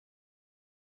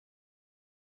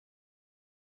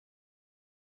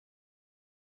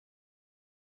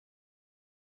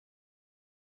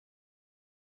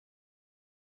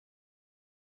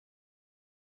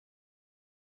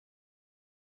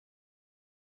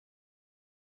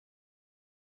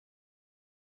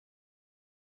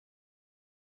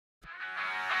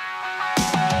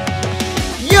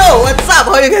up?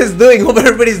 How are you guys doing? Hope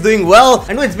everybody's doing well.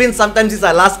 I know it's been some time since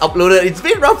I last uploaded. It's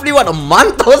been roughly, what, a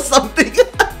month or something?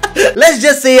 Let's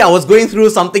just say I was going through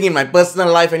something in my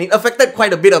personal life and it affected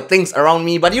quite a bit of things around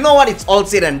me. But you know what? It's all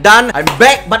said and done. I'm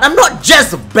back, but I'm not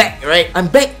just back, right? I'm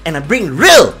back and I bring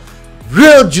real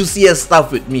juicier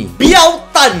stuff with me. Beow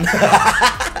Tan.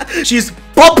 She's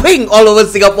popping all over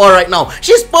Singapore right now.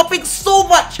 She's popping so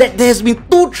much that there's been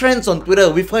 2 trends on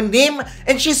Twitter with her name,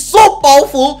 and she's so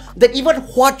powerful that even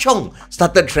Hwa Chong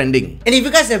started trending. And if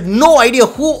you guys have no idea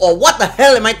who or what the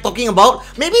hell am I talking about,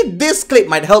 maybe this clip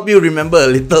might help you remember a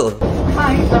little.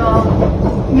 Hi,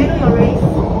 may I know your race?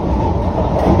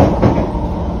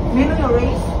 May I know your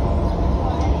race?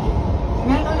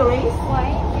 May I know your race? Why?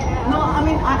 No, I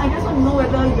mean, I just want to know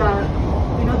whether you are,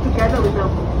 together with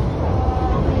them.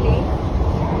 Malay.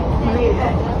 Malay,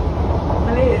 eh?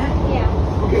 Malay, eh?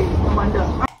 Yeah. Okay, no wonder.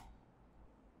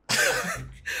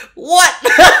 What?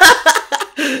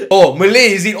 Oh,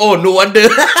 Malay is it? Oh, no wonder.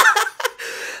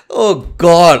 Oh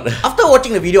god. After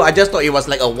watching the video, I just thought it was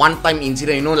like a one-time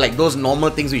incident, you know, like those normal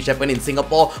things which happen in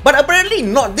Singapore. But apparently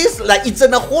not. This, like, it's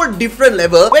on a whole different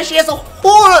level where she has a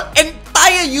whole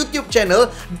entire YouTube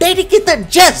channel dedicated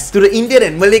just to the Indian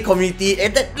and Malay community,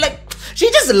 and that, like, she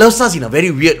just loves us in a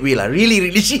very weird way, like,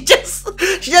 really, she just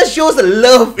shows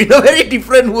love in a very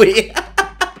different way.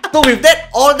 So with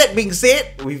all that being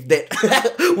said,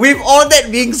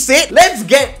 let's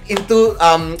get into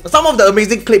some of the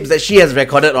amazing clips that she has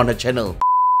recorded on her channel.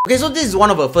 Okay, so this is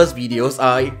one of her first videos.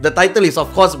 The title is,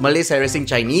 of course, Malays Harassing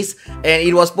Chinese, and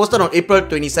it was posted on April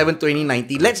 27,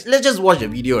 2019. Let's just watch the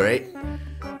video, right?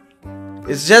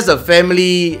 It's just a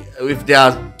family with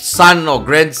their son or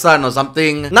grandson or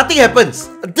something. Nothing happens.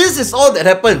 This is all that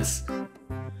happens.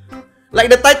 Like,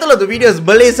 the title of the video is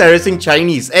Malays Harassing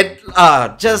Chinese, and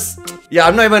I'm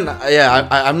not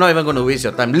even gonna waste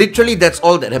your time. Literally, that's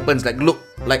all that happens. Like, look,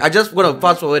 like, I just gonna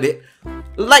fast forward it.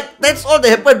 Like, that's all that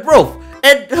happened, bro.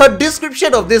 And her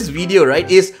description of this video, right,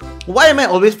 is, why am I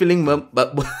always feeling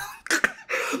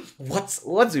what's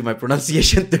with my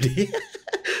pronunciation today?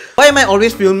 Why am I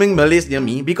always filming Malays near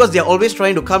me? Because they're always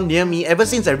trying to come near me ever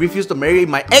since I refused to marry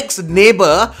my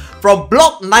ex-neighbor from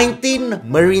Block 19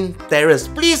 Marine Terrace.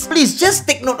 Please, just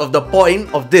take note of the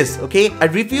point of this, okay? I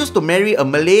refused to marry a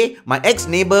Malay, my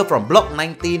ex-neighbor from Block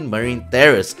 19 Marine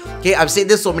Terrace. Okay, I've said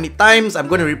this so many times, I'm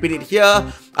going to repeat it here.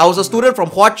 I was a student from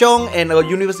Hwa Chong and a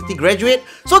university graduate.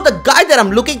 So the guy that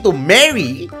I'm looking to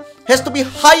marry has to be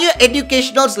higher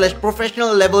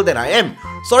educational/professional level than I am.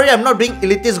 Sorry, I'm not being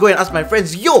elitist. Go and ask my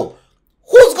friends. Yo,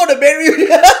 who's gonna marry you?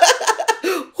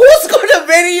 Who's gonna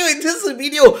marry you in this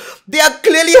video? They are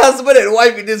clearly husband and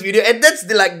wife in this video, and that's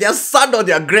like their son or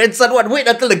their grandson. What? Wait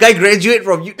until the guy graduate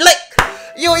from you. Like,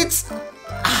 yo, it's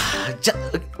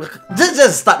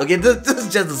just start, okay? This is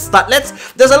just the start.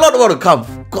 There's a lot more to come.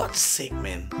 For God's sake,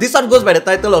 man. This one goes by the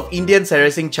title of Indians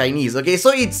Harassing Chinese, okay?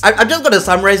 So I'm just gonna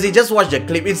summarize it. Just watch the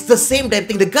clip. It's the same damn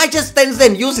thing. The guy just stands there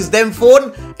and uses his damn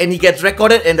phone, and he gets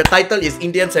recorded, and the title is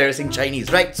Indians Harassing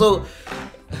Chinese, right? So,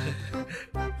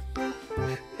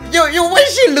 yo, why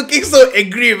is she looking so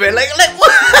angry, man? Like,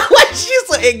 why is she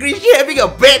so angry? Is she having a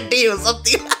bad day or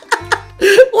something?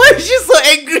 Why is she so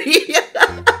angry?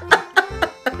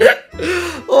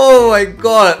 Oh my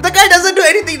god. The guy doesn't do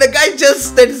anything. The guy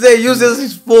just stands there, uses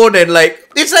his phone, and like,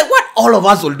 it's like what all of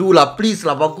us will do lah. Please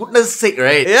lah, for goodness sake,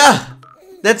 right? Yeah.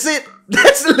 That's it.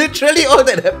 That's literally all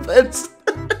that happens.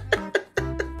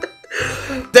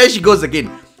 There she goes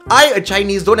again. I, a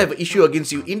Chinese, don't have an issue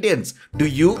against you Indians. Do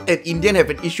you, an Indian, have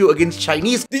an issue against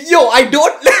Chinese? Yo, I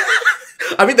don't.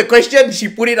 I mean, the question, she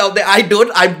put it out there. I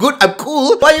don't. I'm good. I'm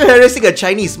cool. Why are you harassing a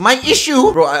Chinese? My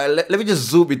issue... Bro, let me just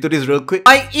zoom into this real quick.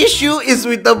 My issue is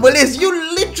with the Malays. You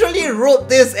literally wrote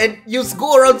this and you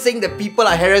go around saying that people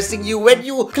are harassing you when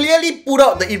you clearly put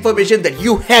out the information that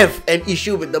you have an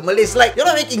issue with the Malays. Like, you're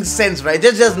not making sense, right?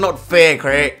 That's just not fair,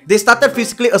 correct? They started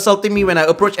physically assaulting me when I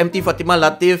approached MT Fatima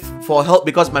Latif for help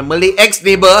because my Malay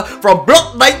ex-neighbor from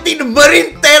Block 19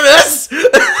 Marine Terrace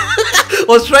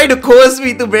was trying to coerce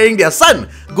me into marrying their son.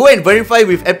 Go and verify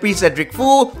with Epri Cedric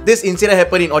Fu. This incident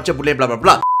happened in Orchard Boulevard, blah blah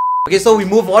blah. Okay, so we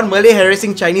move on. Malay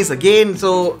harassing Chinese again.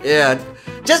 So yeah,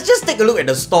 just take a look at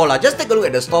the store lah. Just take a look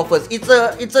at the store first. It's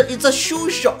a shoe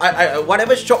shop.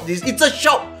 Whatever shop this. It's a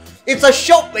shop. It's a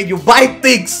shop where you buy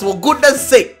things. For goodness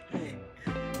sake.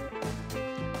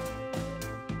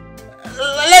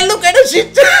 Look at her.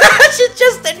 She's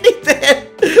just standing there.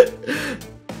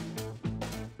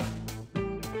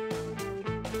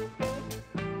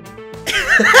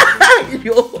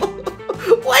 Yo,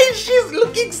 why is she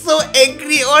looking so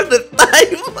angry all the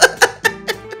time?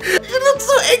 She looks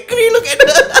so angry, look at her.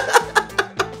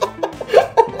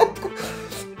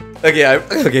 Okay,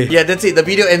 okay. Yeah, that's it. The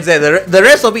video ends there. The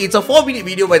rest of it, it's a 4-minute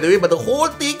video by the way, but the whole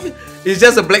thing is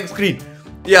just a blank screen.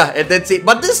 Yeah, and that's it.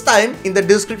 But this time, in the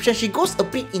description, she goes a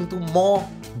bit into more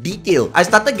detail. I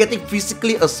started getting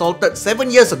physically assaulted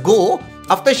 7 years ago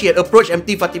after she had approached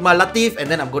MT Fatima Latif, and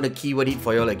then I'm going to keyword it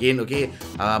for y'all again, okay?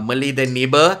 Malay then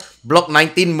neighbor, Block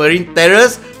 19 Marine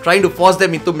Terrace, trying to force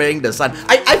them into marrying the son.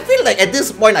 I feel like at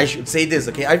this point I should say this,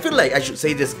 okay? I feel like I should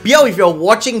say this. Beow, if you're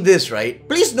watching this, right,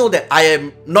 please know that I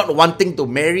am not wanting to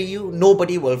marry you.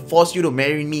 Nobody will force you to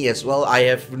marry me as well. I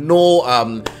have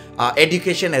no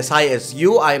education as high as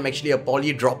you. I am actually a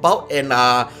poly dropout, and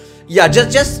yeah,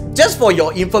 just for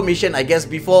your information, I guess,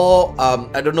 before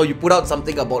I don't know, you put out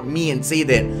something about me and say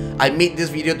that I made this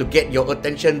video to get your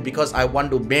attention because I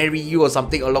want to marry you or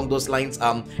something along those lines.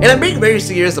 And I'm being very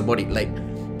serious about it. Like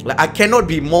I cannot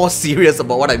be more serious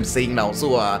about what I'm saying now.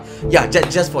 So yeah,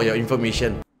 just for your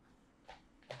information.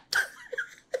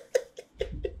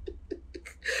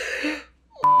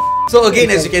 So again,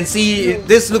 as you can see,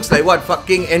 this looks like what,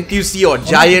 fucking NTUC or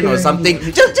Giant or something.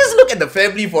 Just look at the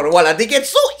family for a while. They get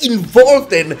so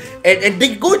involved and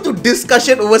they go into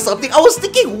discussion over something. I was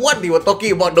thinking what they were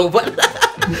talking about, no, but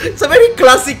it's a very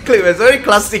classic clip. It's a very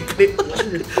classic clip.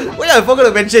 Oh yeah, I forgot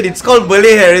to mention, it's called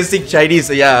Malay harassing Chinese.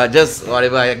 So yeah, just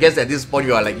whatever. I guess at this point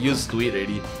you are like used to it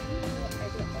already.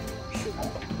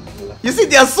 You see,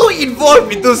 they are so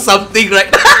involved into something,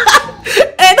 right?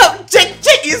 End up, check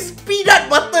is peanut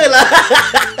butter lah.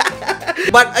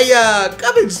 But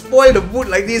come and spoil the mood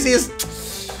like this is.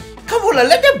 Come on lah,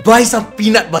 let them buy some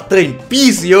peanut butter in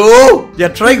peace, yo.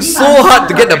 They're trying so hard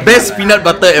to get the best peanut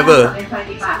butter ever.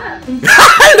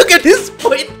 Look at this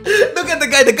point. Look at the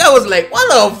guy. The guy was like, "What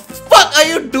the fuck are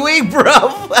you doing,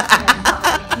 bruv?"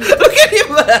 Look at him.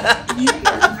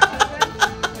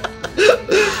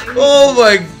 Oh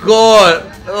my god.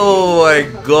 Oh my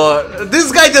god.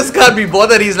 This guy just can't be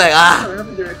bothered. He's like,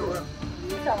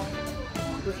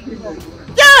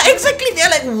 yeah, exactly.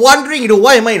 They're like wondering, you know,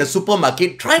 why am I in a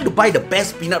supermarket trying to buy the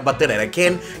best peanut butter that I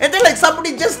can, and then like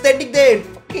somebody just standing there and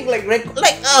fucking like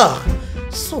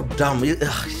so dumb.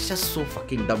 It's just so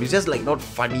fucking dumb. It's just like not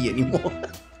funny anymore.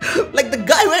 Like the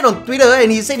guy went on Twitter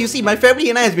and he said, "You see, my family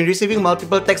and I has been receiving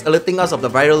multiple texts alerting us of the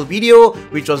viral video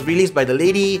which was released by the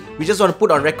lady. We just want to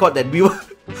put on record that we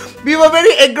were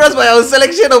very engrossed by our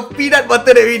selection of peanut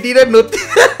butter that we didn't notice."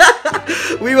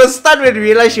 We were stunned when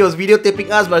we realized she was videotaping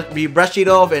us, but we brushed it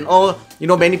off and all. You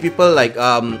know, many people like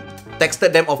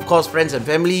texted them, of course, friends and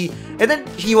family. And then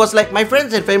he was like, my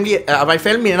friends and family, my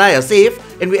family and I are safe,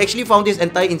 and we actually found this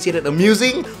entire incident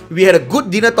amusing. We had a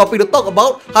good dinner topic to talk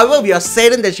about. However, we are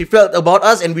saddened that she felt about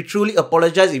us, and we truly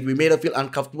apologize if we made her feel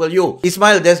uncomfortable. Yo,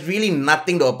 Ismail, there's really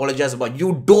nothing to apologize about.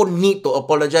 You don't need to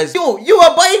apologize. Yo, you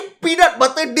are buying peanut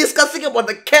butter, discussing about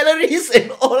the calories and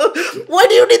all. Why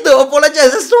do you need to apologize?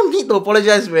 There's no need to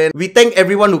apologize, man. We thank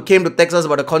everyone who came to text us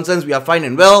about the concerns. We are fine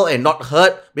and well and not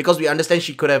hurt because we understand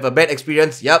she could have a bad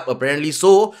experience. Yup, apparently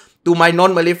so. To my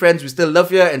non-Malay friends, we still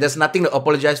love you and there's nothing to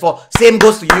apologize for. Same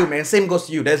goes to you, man. Same goes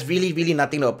to you. There's really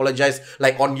nothing to apologize,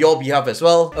 like, on your behalf as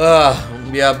well.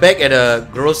 We are back at a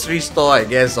grocery store, I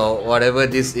guess, or whatever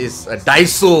this is. A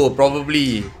Daiso,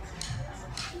 probably.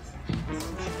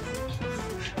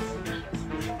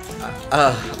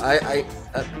 I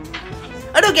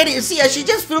don't get it. See, she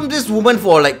just filmed this woman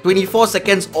for like 24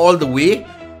 seconds all the way.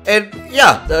 And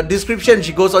yeah, the description,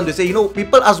 she goes on to say, you know,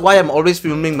 people ask why I'm always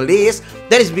filming Malays.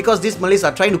 That is because these Malays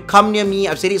are trying to come near me.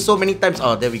 I've said it so many times.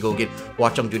 Oh, there we go again.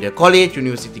 Hwa Chong Junior College,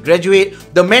 university graduate.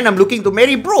 The man I'm looking to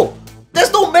marry, bro.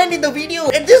 There's no man in the video.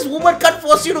 And this woman can't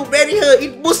force you to marry her.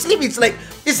 In Muslim, it's like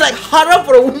haram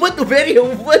for a woman to marry a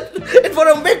woman. And for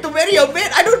a man to marry a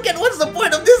man. I don't get what's the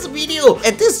point of this video.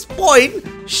 At this point,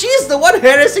 she's the one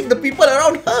harassing the people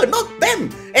around her, not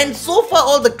them. And so far,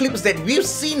 all the clips that we've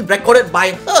seen recorded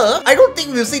by her, I don't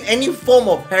think we've seen any form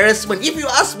of harassment. If you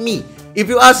ask me,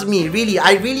 really,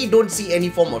 I really don't see any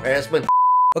form of harassment.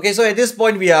 Okay, so at this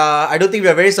point, I don't think we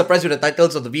are very surprised with the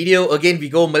titles of the video. Again, we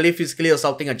go Malay physically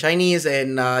assaulting a Chinese,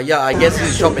 and yeah, I guess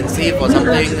it's shop and save or something.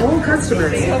 And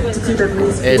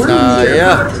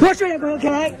yeah. Watch where you're going,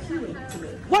 okay?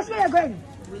 Watch where you're going.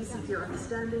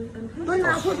 Don't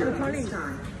now push the trolley.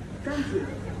 Thank you.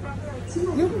 You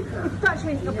touch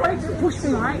me, you're going to push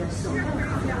me, right? You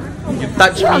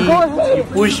touch me, you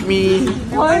push me.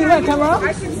 Go ahead,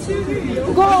 camera.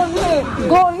 Go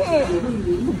ahead,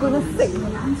 for goodness sake.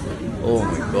 Oh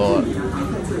my god.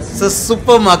 It's a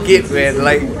supermarket, man.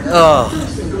 Like,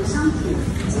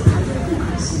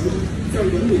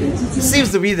 It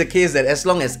seems to be the case that as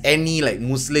long as any like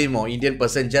Muslim or Indian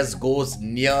person just goes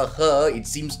near her, it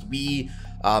seems to be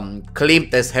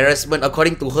claimed as harassment,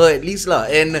 according to her at least lah.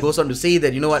 And goes on to say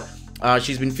that, you know what,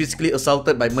 she's been physically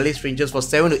assaulted by Malay strangers for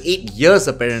 7 to 8 years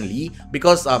apparently,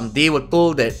 because they were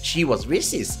told that she was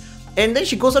racist. And then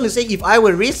she goes on to say, if I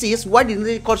were racist, why didn't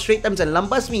they call Straight Times and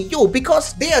Lampas me? Yo,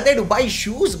 because they are there to buy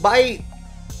shoes, buy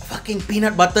fucking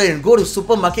peanut butter and go to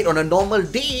supermarket on a normal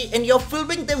day, and you're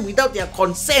filming them without their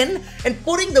consent and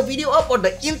putting the video up on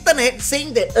the internet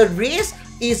saying that a race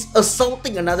is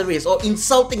assaulting another race or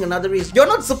insulting another race. You're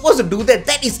not supposed to do that.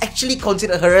 That is actually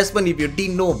considered harassment if you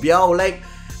didn't know, Beow. Like,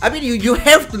 I mean, you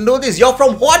have to know this. You're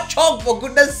from Hwa Chong, for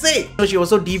goodness sake. So she was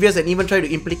so devious and even tried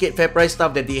to implicate FairPrice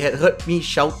staff that they had heard me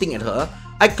shouting at her.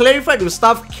 I clarified with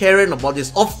staff Karen about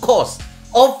this. Of course,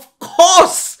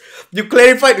 you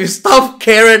clarified with staff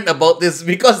Karen about this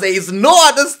because there is no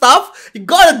other staff. You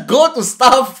gotta go to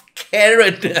staff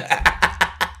Karen.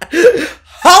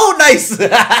 How nice.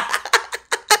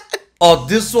 Oh,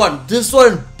 this one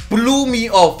blew me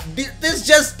off. This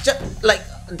just like,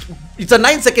 it's a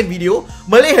 9-second video,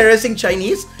 Malay harassing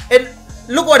Chinese, and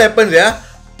look what happens, yeah?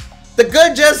 The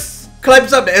girl just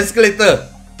climbs up the escalator.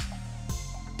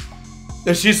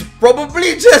 She's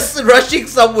probably just rushing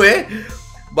somewhere,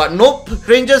 but nope.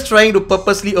 Strangers trying to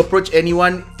purposely approach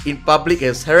anyone in public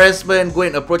as harassment, go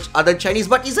and approach other Chinese.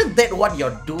 But isn't that what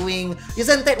you're doing?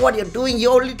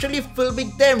 You're literally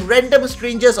filming them, random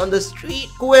strangers on the street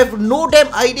who have no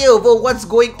damn idea over what's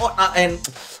going on.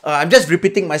 I'm just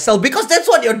repeating myself because that's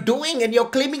what you're doing, and you're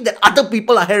claiming that other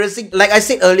people are harassing. Like I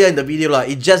said earlier in the video,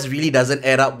 it just really doesn't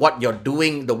add up what you're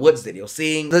doing, the words that you're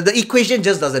saying. The equation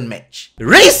just doesn't match.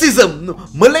 Racism!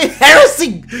 Malay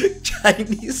harassing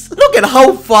Chinese. Look at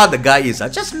how far the guy is.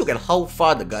 Just look at how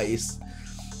far the guy is.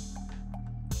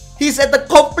 He's at the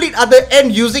complete other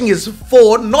end using his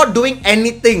phone, not doing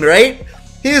anything, right?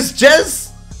 He's just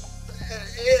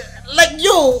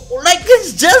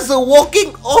he's just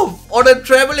walking off on a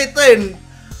travelator,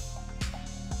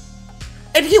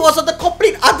 and he was on the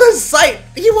complete other side.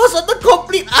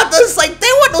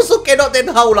 That one also cannot then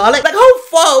how lah. Like how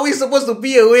far are we supposed to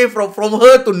be away from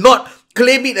her to not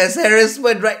claim it as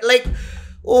harassment, right? Like,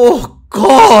 oh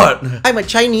God. I'm a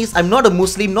Chinese, I'm not a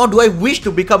Muslim, nor do I wish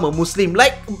to become a Muslim.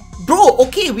 Like, bro,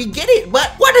 okay, we get it,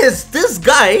 but what is this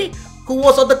guy who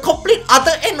was on the complete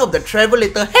other end of the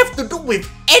travelator have to do with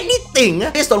anything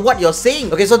based on what you're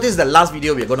saying? Okay, so this is the last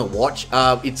video we're gonna watch.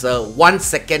 It's a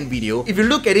 1-second video. If you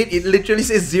look at it, it literally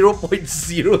says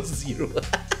 0.00.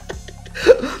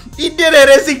 Indian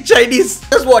harassing Chinese.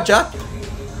 Just watch,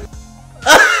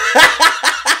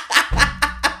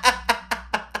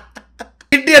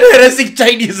 Indian harassing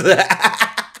Chinese.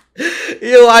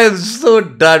 Yo, I am so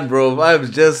done, bro. I'm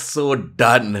just so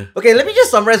done. Okay, let me just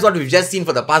summarize what we've just seen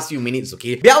for the past few minutes,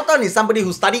 okay? Beow is somebody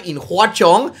who studied in Hwa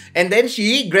Chong, and then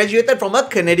she graduated from a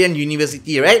Canadian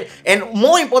university, right? And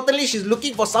more importantly, she's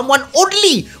looking for someone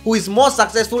only who is more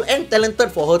successful and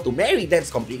talented for her to marry.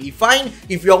 That's completely fine.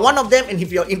 If you're one of them and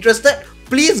if you're interested,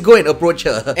 please go and approach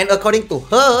her. And according to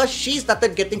her, she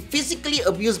started getting physically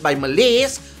abused by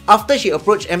Malays after she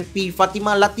approached MP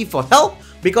Fatima Latif for help,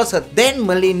 because her then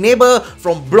Malay neighbor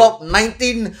from Block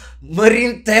 19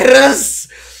 Marine Terrace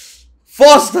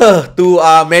forced her to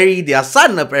marry their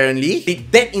son, apparently.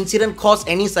 Did that incident cause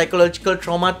any psychological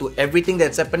trauma to everything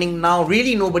that's happening now?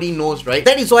 Really, nobody knows, right?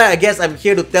 That is why I guess I'm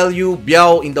here to tell you,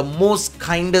 Beow, in the most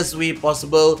kindest way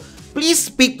possible, please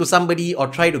speak to somebody or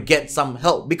try to get some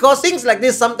help, because things like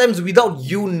this, sometimes without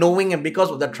you knowing and because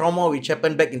of the trauma which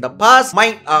happened back in the past,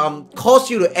 might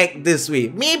cause you to act this way.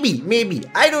 Maybe,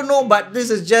 I don't know, but this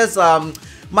is just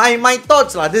my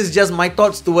thoughts lah. This is just my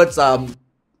thoughts towards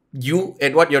you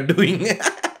and what you're doing.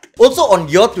 Also, on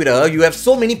your Twitter, you have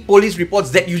so many police reports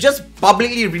that you just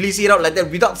publicly release it out like that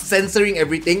without censoring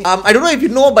everything. I don't know if you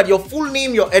know, but your full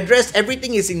name, your address,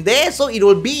 everything is in there. So it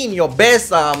will be in your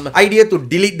best idea to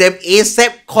delete them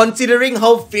ASAP, considering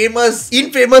how famous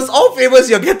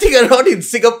you're getting around in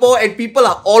Singapore, and people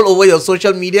are all over your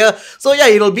social media. So yeah,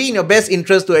 it'll be in your best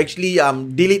interest to actually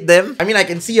delete them. I mean, I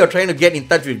can see you're trying to get in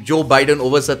touch with Joe Biden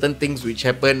over certain things which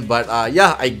happened, but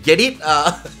yeah, I get it.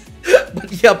 But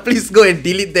yeah, please go and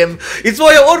delete them. It's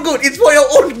for your own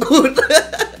good.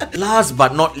 Last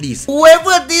but not least,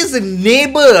 whoever this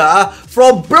neighbor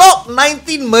from Block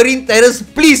 19 Marine Terrace,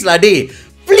 please lah,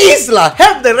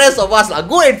 help the rest of us lah.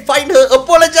 Go and find her,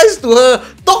 apologize to her,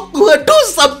 talk to her, do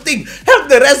something. Help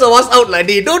the rest of us out lah,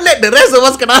 don't let the rest of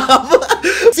us kena harm.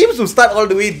 Seems to start all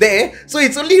the way there, so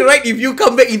it's only right if you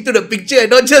come back into the picture and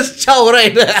not just chow,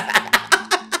 right?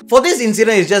 for this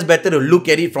incident, it's just better to look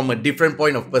at it from a different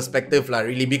point of perspective,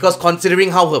 really, because considering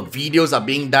how her videos are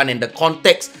being done and the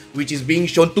context which is being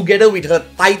shown together with her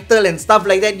title and stuff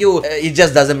like that, it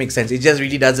just doesn't make sense. It just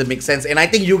really doesn't make sense. And I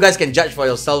think you guys can judge for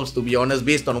yourselves, to be honest,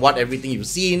 based on what everything you've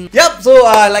seen. Yep, so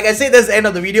like I said, that's the end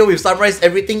of the video. We've summarized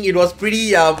everything. It was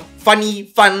pretty funny,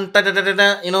 fun,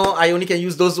 you know, I only can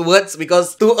use those words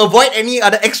because to avoid any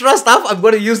other extra stuff, I'm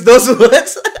going to use those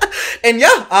words. And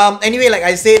yeah, anyway, like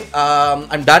I said,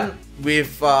 I'm done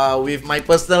with my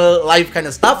personal life kind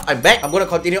of stuff. I'm back. I'm gonna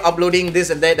continue uploading this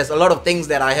and that. There's a lot of things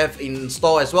that I have in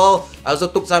store as well. I also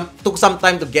took some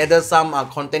time to gather some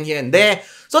content here and there.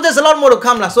 So there's a lot more to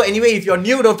come lah. So anyway, if you're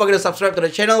new, don't forget to subscribe to the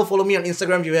channel. Follow me on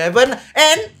Instagram if you haven't.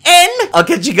 And I'll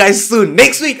catch you guys soon.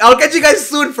 Next week, I'll catch you guys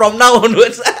soon from now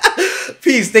onwards.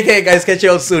 Peace. Take care, guys. Catch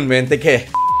you all soon, man. Take care.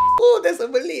 Oh, there's a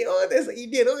Malay. Oh, there's an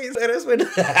Indian. Oh, it's harassment.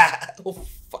 Oh.